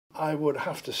I would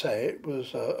have to say it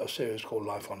was a series called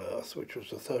Life on Earth, which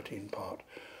was a 13-part,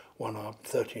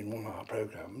 13 one-hour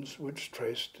programs, which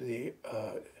traced the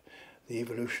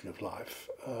evolution of life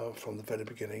from the very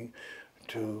beginning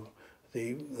to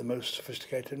the most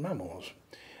sophisticated mammals.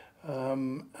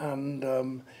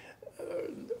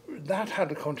 That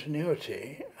had a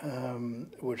continuity,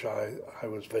 which I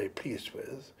was very pleased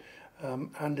with,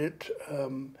 and it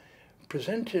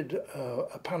presented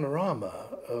a panorama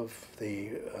of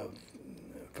the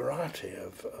variety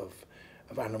of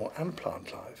animal and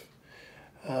plant life,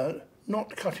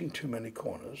 not cutting too many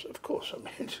corners. Of course, I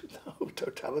mean, the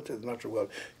totality of the natural world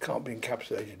can't be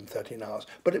encapsulated in 13 hours,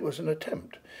 but it was an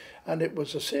attempt, and it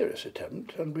was a serious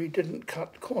attempt, and we didn't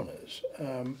cut corners,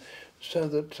 so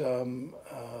that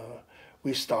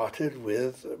we started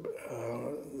with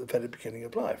the very beginning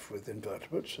of life, with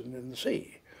invertebrates and in the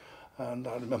sea. And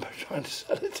I remember trying to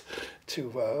sell it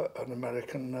to an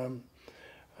American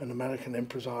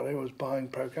impresario who was buying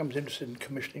programs, interested in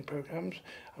commissioning programs,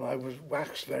 and I was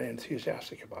waxed very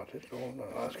enthusiastic about it. Oh, no,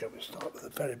 I was going to start at the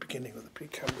very beginning of the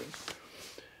Precambrian.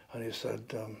 And he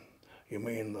said, you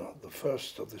mean the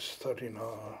first of this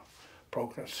 13-hour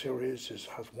program series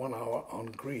has 1 hour on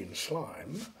green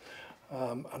slime?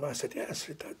 And I said, yes,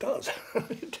 it does.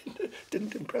 It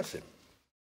didn't impress him.